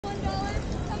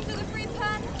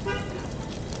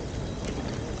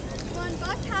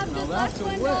$1. Have good luck.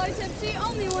 $1 tipsy.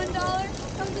 Only $1.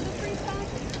 Come to the free shop.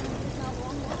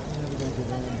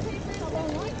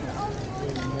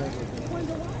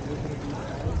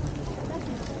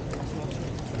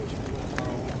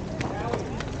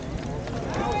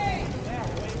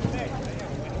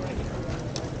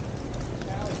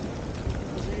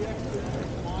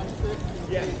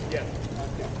 Yes.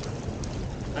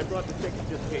 I brought the ticket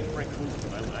just in case Frank loses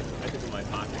them. I took it in my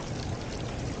pocket.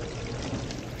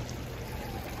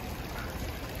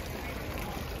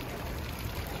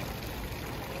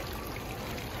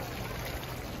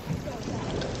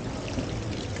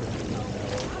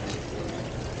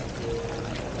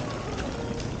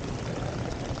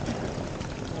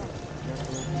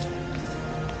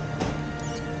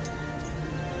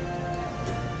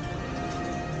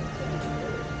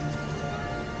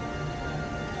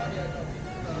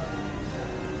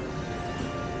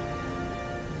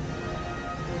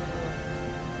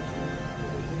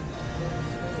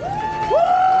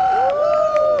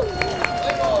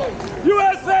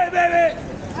 USA, baby!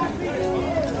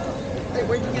 Hey,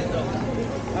 where'd you get those?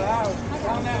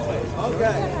 Down that way.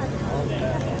 Okay.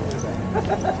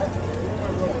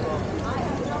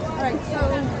 All right, so.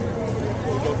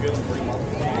 We'll go get them, bring them up.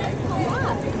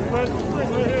 Right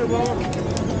here, Bob.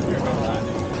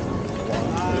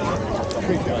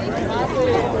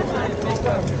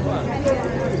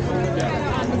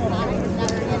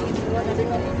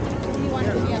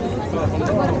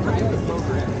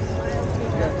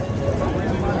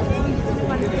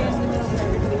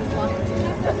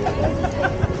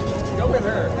 Go with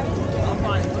her. I'm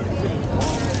fine.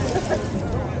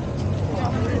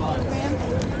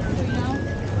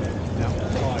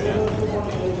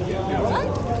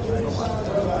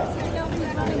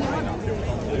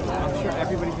 I'm sure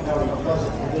everybody can know.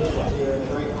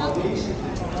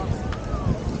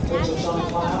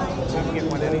 We can get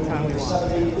one anytime we want.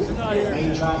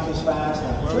 Main track is fast.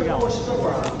 Where we going?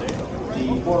 The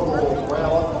portable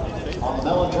rail on the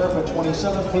melon turf at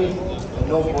 27 feet, and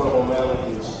no portable rail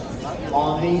use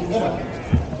on the inner.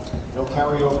 No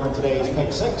carryover in today's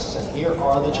pick 6, and here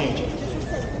are the changes.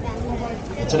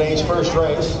 In today's first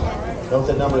race, note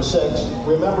that number 6,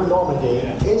 Remember Normandy,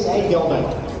 is a gelding.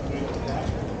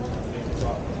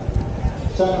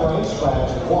 Second race,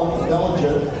 scratch 1,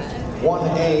 Bellinger,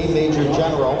 1A, Major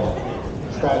General,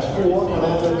 scratch 4,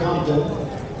 Commander Compton,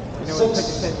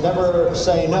 6, Never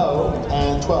Say No,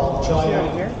 and 12,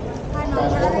 China.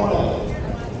 Scratch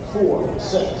 1A, 4,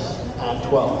 6, and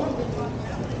 12.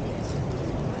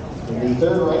 In the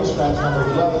third race, scratch number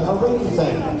 11, A Rainy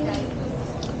Thing.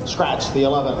 Scratch the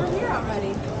 11. We're here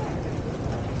already.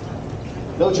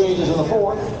 No changes in the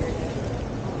fourth.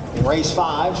 In race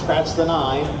 5, scratch the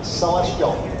 9,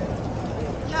 Celestial.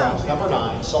 Scratch number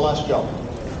 9, Celestial.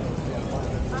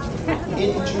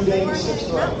 In today's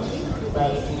sixth race,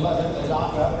 scratch 11,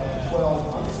 Adaka, and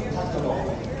 12, Untechnical.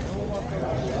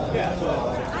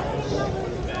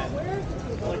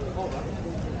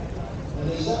 In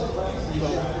the seventh race, the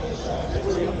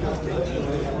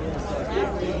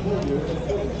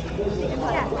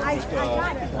Yeah, I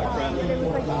got it. It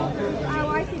was like, oh,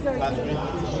 I see very good.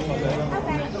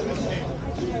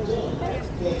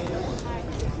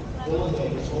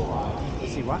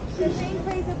 See what? The same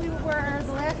place that we were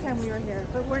the last time we were here,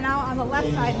 but we're now on the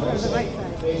left side instead of the right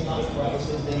side.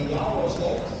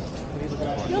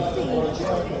 You'll see.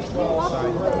 We walked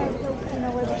through where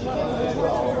the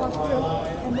walk through,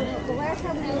 and the last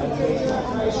time we were here, we were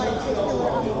on the right, this year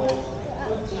we're on the left.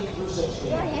 Go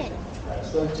ahead.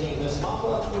 13 this month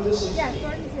through the 16. Yeah,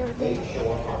 starting here. Make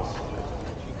sure possible.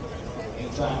 You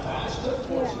try faster.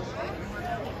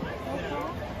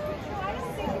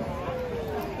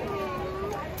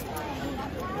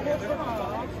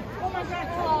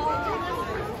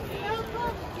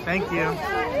 Thank you.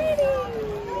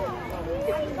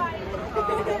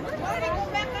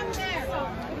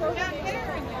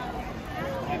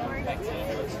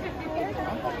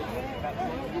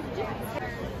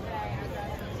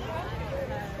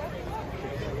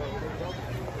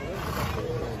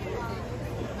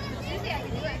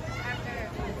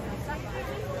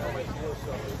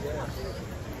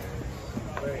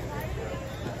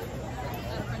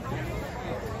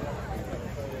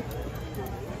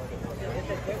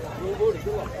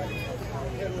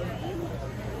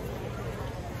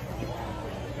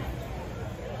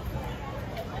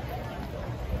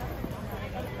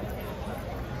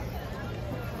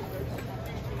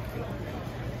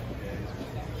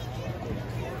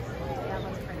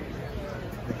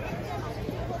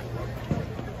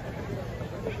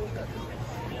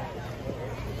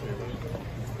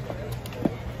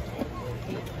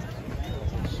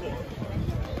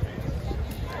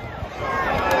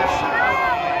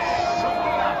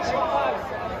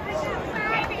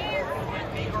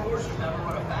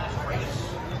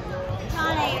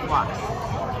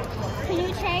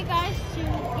 take us to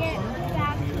get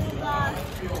back to the spot.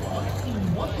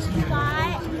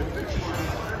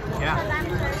 Yeah. Because I'm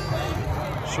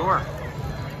thirsty. Sure.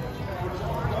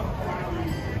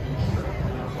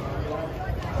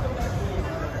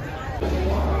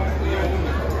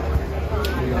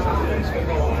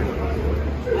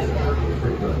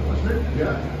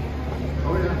 Yeah.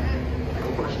 Oh yeah. No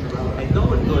question about it. And no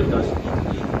one really doesn't look at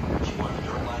me. She won the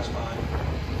dirt last time.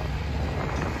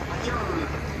 I can't remember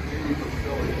the name of the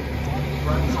facility.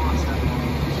 Brett Thomas had one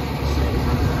of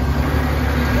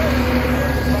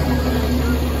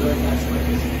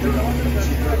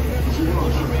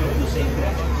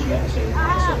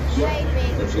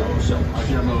I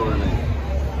can't remember her name.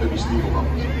 Maybe Steve will help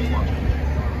us.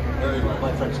 Anyway,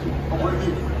 my friend Steve. Oh, where are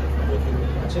you?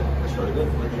 That's it. That's very good.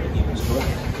 Even's good.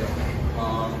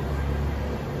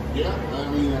 Yeah, I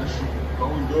mean, she's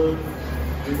going good.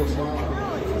 People's not.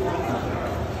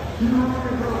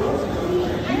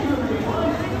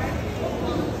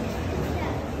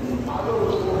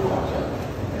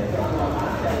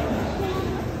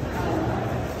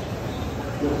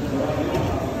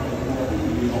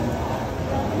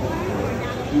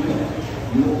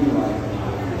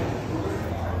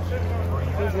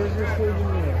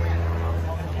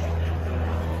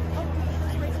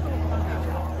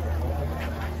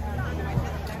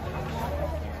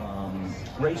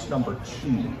 Race number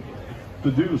 2,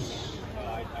 the Deuce.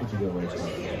 What's a good race?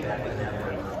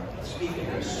 Speaking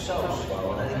is so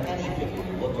slow, and I think any people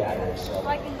who look at it, so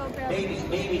I can go grab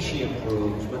maybe she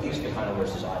improves, but these are the kind of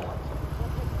horses I like.